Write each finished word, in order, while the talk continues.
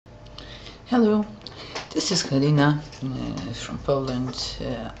Hello, this is Karina from Poland.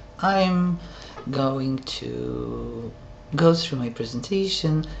 I'm going to go through my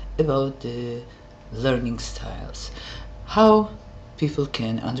presentation about the learning styles, how people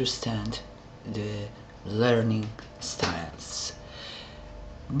can understand the learning styles.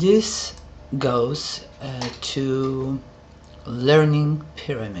 This goes to learning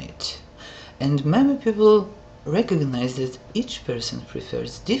pyramid, and many people recognize that each person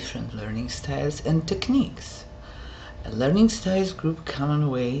prefers different learning styles and techniques. Learning styles group common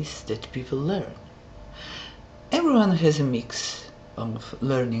ways that people learn. Everyone has a mix of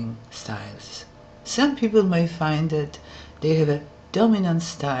learning styles. Some people may find that they have a dominant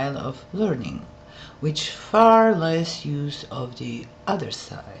style of learning, which far less use of the other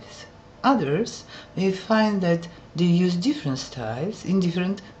styles. Others may find that they use different styles in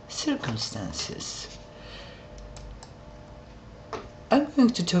different circumstances. I'm going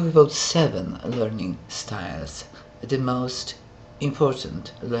to talk about 7 learning styles, the most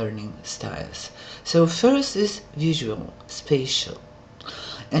important learning styles. So first is visual, spatial.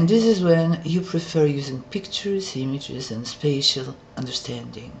 And this is when you prefer using pictures, images and spatial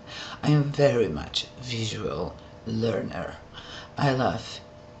understanding. I am very much visual learner. I love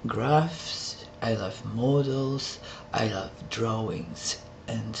graphs, I love models, I love drawings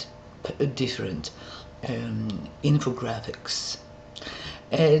and different infographics.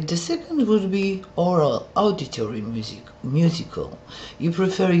 The second would be oral, auditory musical. You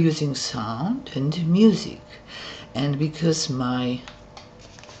prefer using sound and music. And because I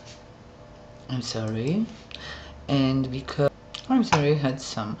had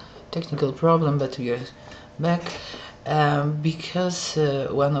some technical problem, but we are back. Because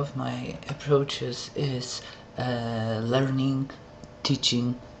one of my approaches is learning,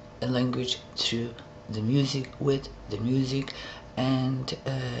 teaching a language through the music, with the music. And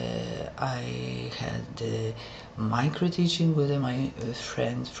I had micro teaching with my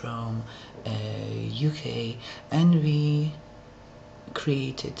friend from UK, and we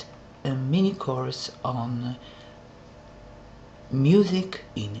created a mini course on music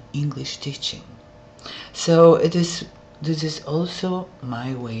in English teaching. So this is also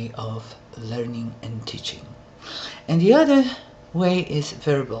my way of learning and teaching. And the other way is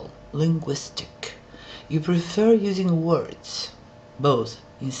verbal, linguistic. You prefer using words, both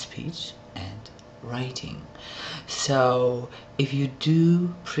in speech and writing. So if you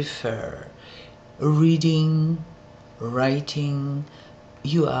do prefer reading, writing,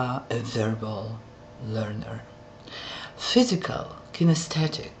 you are a verbal learner. Physical,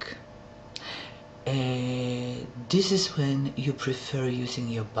 kinesthetic. This is when you prefer using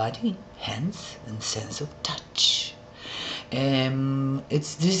your body, hands and sense of touch.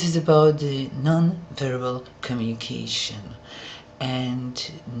 This is about the non-verbal communication,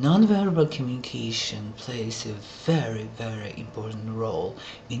 and non-verbal communication plays a very, very important role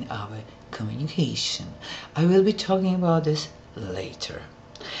in our communication. I will be talking about this later.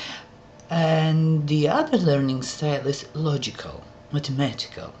 And the other learning style is logical,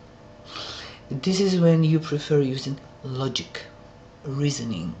 mathematical. This is when you prefer using logic,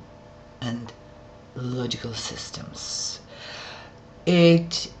 reasoning and logical systems.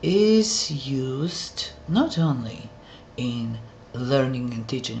 It is used not only in learning and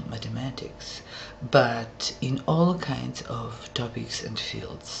teaching mathematics, but in all kinds of topics and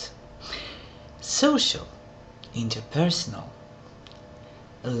fields. Social, interpersonal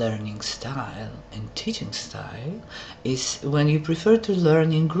learning style and teaching style is when you prefer to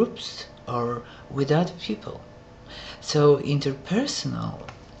learn in groups or with other people. So interpersonal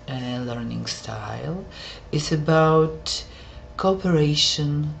learning style is about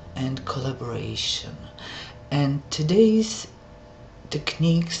cooperation and collaboration, and today's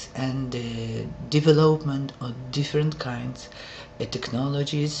techniques and the development of different kinds of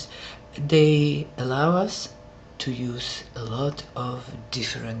technologies, they allow us to use a lot of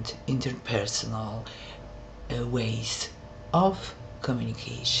different interpersonal ways of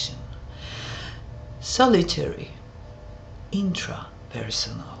communication. Solitary,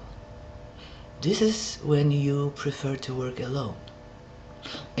 intrapersonal. This is when you prefer to work alone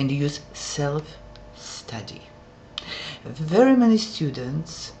and use self-study. Very many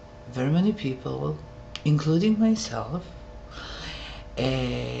students, very many people, including myself,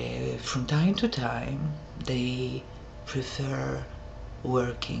 from time to time, they prefer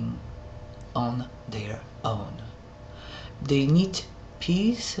working on their own. They need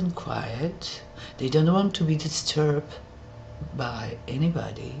peace and quiet. They don't want to be disturbed by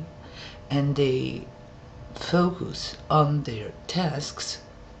anybody, and they focus on their tasks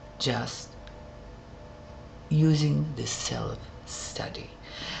just using the self-study.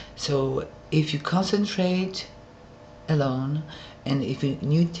 So if you concentrate alone, and if you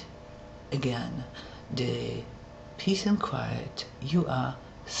need again the peace and quiet, you are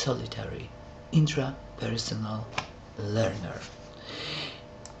solitary, intrapersonal learner.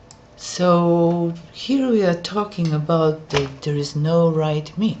 So here we are talking about that there is no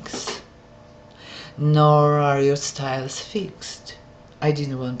right mix, nor are your styles fixed. I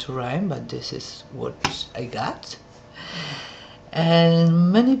didn't want to rhyme, but this is what I got.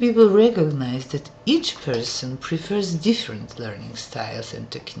 And many people recognize that each person prefers different learning styles and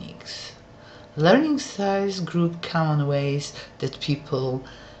techniques. Learning styles group common ways that people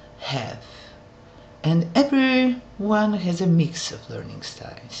have, and everyone has a mix of learning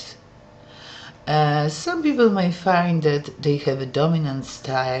styles. Some people may find that they have a dominant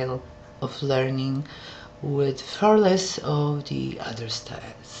style of learning with far less of the other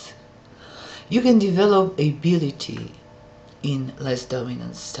styles. You can develop ability in less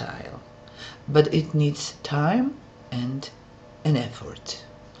dominant style, but it needs time and an effort,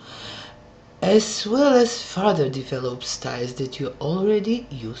 as well as further develop styles that you already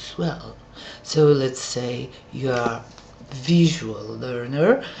use well. So let's say you are a visual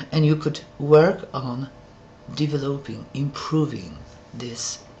learner and you could work on developing, improving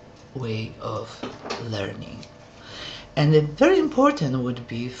this way of learning. And very important would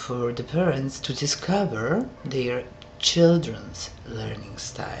be for the parents to discover their children's learning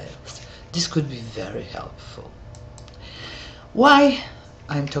styles. This could be very helpful. Why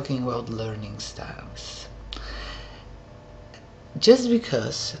I'm talking about learning styles? Just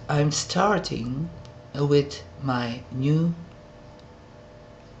because I'm starting with my new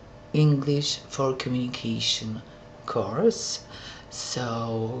English for Communication course,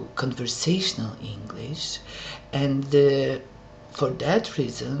 so conversational English, and for that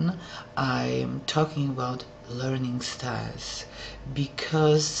reason I'm talking about learning styles,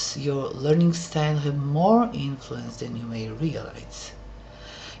 because your learning style have more influence than you may realize.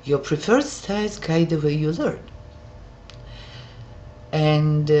 Your preferred styles guide the way you learn,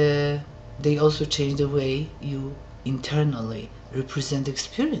 and they also change the way you internally represent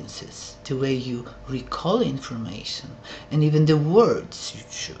experiences, the way you recall information, and even the words you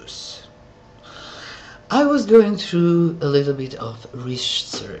choose. I was going through a little bit of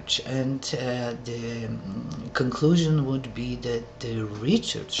research, and the conclusion would be that the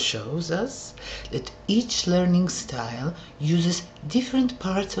research shows us that each learning style uses different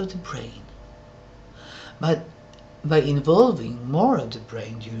parts of the brain. But by involving more of the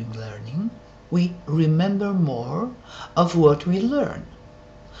brain during learning, we remember more of what we learn.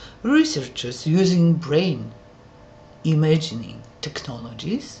 Researchers using brain imagining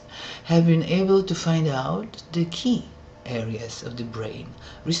technologies have been able to find out the key areas of the brain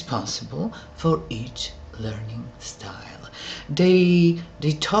responsible for each learning style. They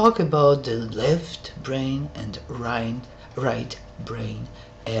talk about the left brain and right brain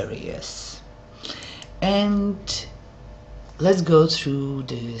areas. And let's go through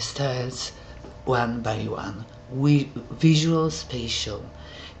the styles one by one. Visual, spatial,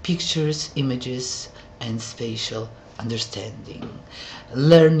 pictures, images, and spatial understanding,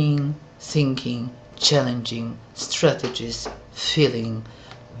 learning, thinking, challenging, strategies, feeling,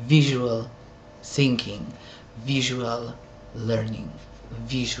 visual thinking, visual learning,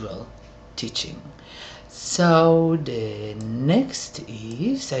 visual teaching. So the next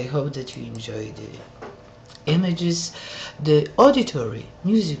is, I hope that you enjoy the images, the auditory,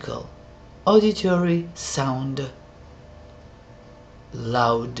 musical, auditory sound,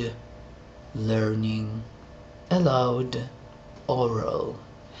 loud learning, aloud, oral.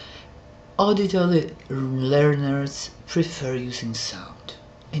 Auditory learners prefer using sound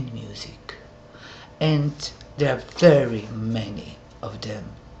and music, and there are very many of them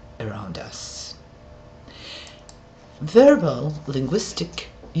around us. Verbal, linguistic,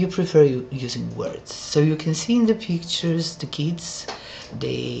 you prefer using words. So you can see in the pictures the kids,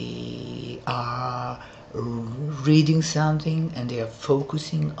 they are reading something and they are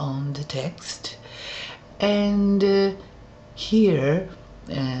focusing on the text. And here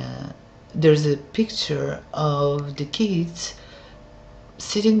there's a picture of the kids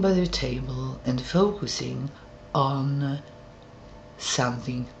sitting by the table and focusing on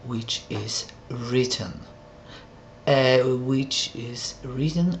something which is written. And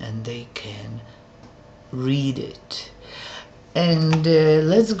they can read it. And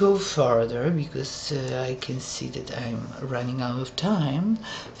let's go further, because I can see that I'm running out of time.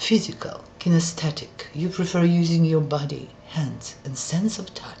 Physical, kinesthetic, you prefer using your body, hands, and sense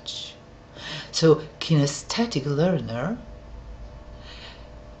of touch. So kinesthetic learner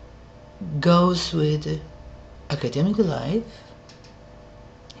goes with academic life,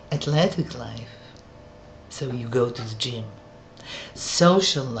 a athletic life, so you go to the gym.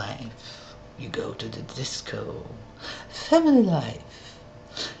 Social life, you go to the disco. Family life,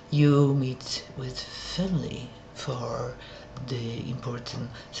 you meet with family for the important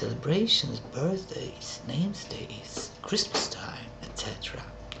celebrations, birthdays, names days, Christmas time, etc.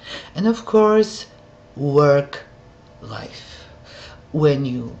 And of course, work life. When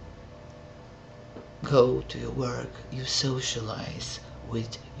you go to your work, you socialize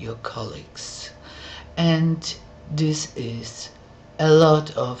with your colleagues. And this is a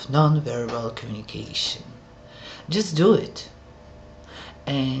lot of non-verbal communication. Just do it.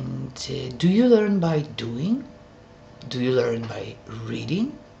 And do you learn by doing? Do you learn by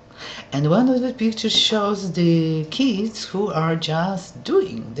reading? And one of the pictures shows the kids who are just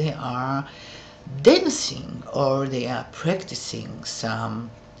doing. They are dancing or they are practicing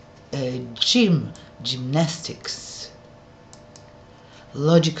some gymnastics.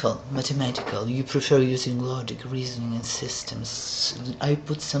 Logical, mathematical, you prefer using logic, reasoning and systems. I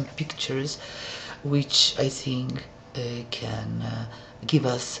put some pictures which I think can give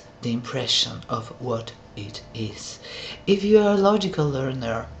us the impression of what it is. If you are a logical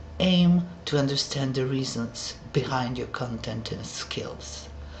learner, aim to understand the reasons behind your content and skills.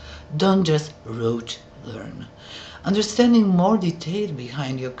 Don't just rote learn. Understanding more detail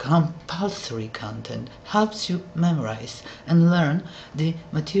behind your compulsory content helps you memorize and learn the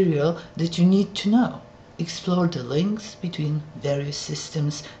material that you need to know. Explore the links between various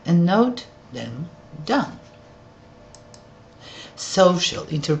systems and note them down. Social,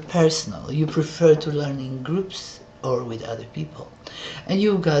 interpersonal, you prefer to learn in groups or with other people. And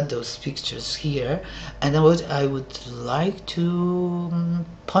you got those pictures here, and what I would like to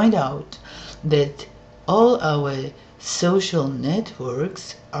point out that all our social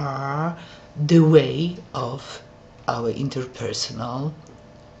networks are the way of our interpersonal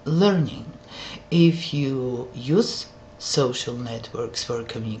learning. If you use social networks for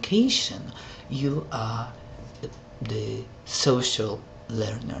communication, you are the social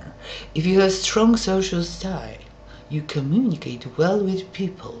learner. If you have strong social style, you communicate well with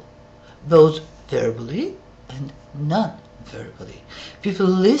people, both verbally and non-verbally. People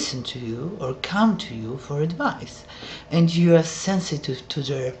listen to you or come to you for advice, and you are sensitive to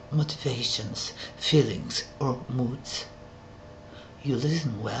their motivations, feelings, or moods. You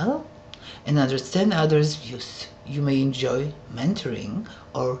listen well and understand others' views. You may enjoy mentoring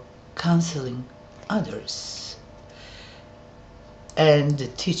or counseling others. And the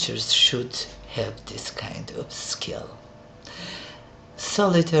teachers should have this kind of skill.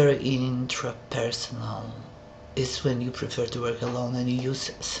 Solitary intrapersonal is when you prefer to work alone and you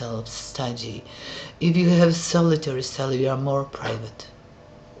use self-study. If you have solitary style, you are more private,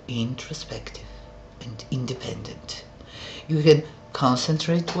 introspective, and independent. You can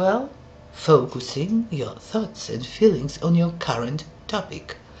concentrate well, focusing your thoughts and feelings on your current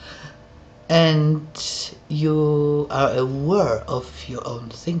topic. And you are aware of your own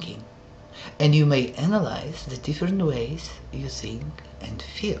thinking. And you may analyze the different ways you think and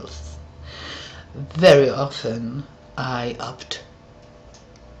feel. Very often I opt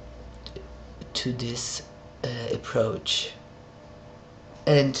to this approach.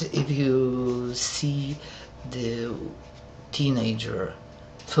 And if you see the teenager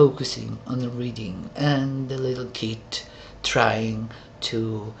focusing on reading and the little kid trying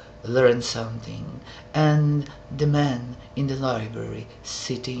to learn something, and the man in the library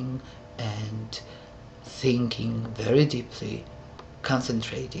sitting and thinking very deeply,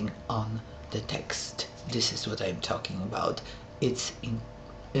 concentrating on the text. This is what I'm talking about. It's in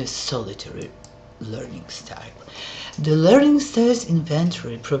a solitary learning style. The learning styles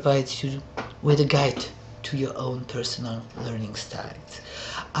inventory provides you with a guide to your own personal learning styles.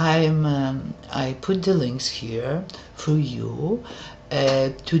 I put the links here for you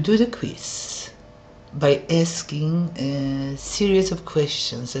to do the quiz by asking a series of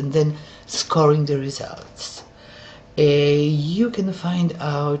questions and then scoring the results. You can find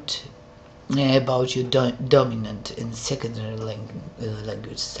out about your dominant and secondary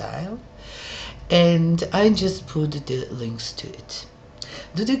language style, and I just put the links to it.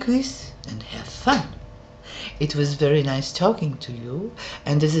 Do the quiz and have fun. It was very nice talking to you,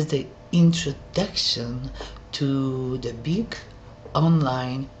 and this is the introduction to the big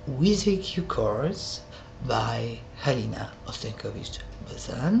online WizIQ course by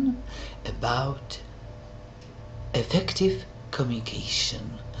Ostańkowicz-Bazan about effective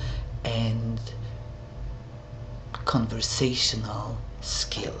communication and conversational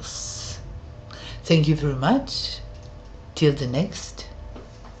skills. Thank you very much. Till the next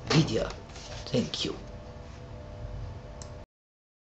video. Thank you.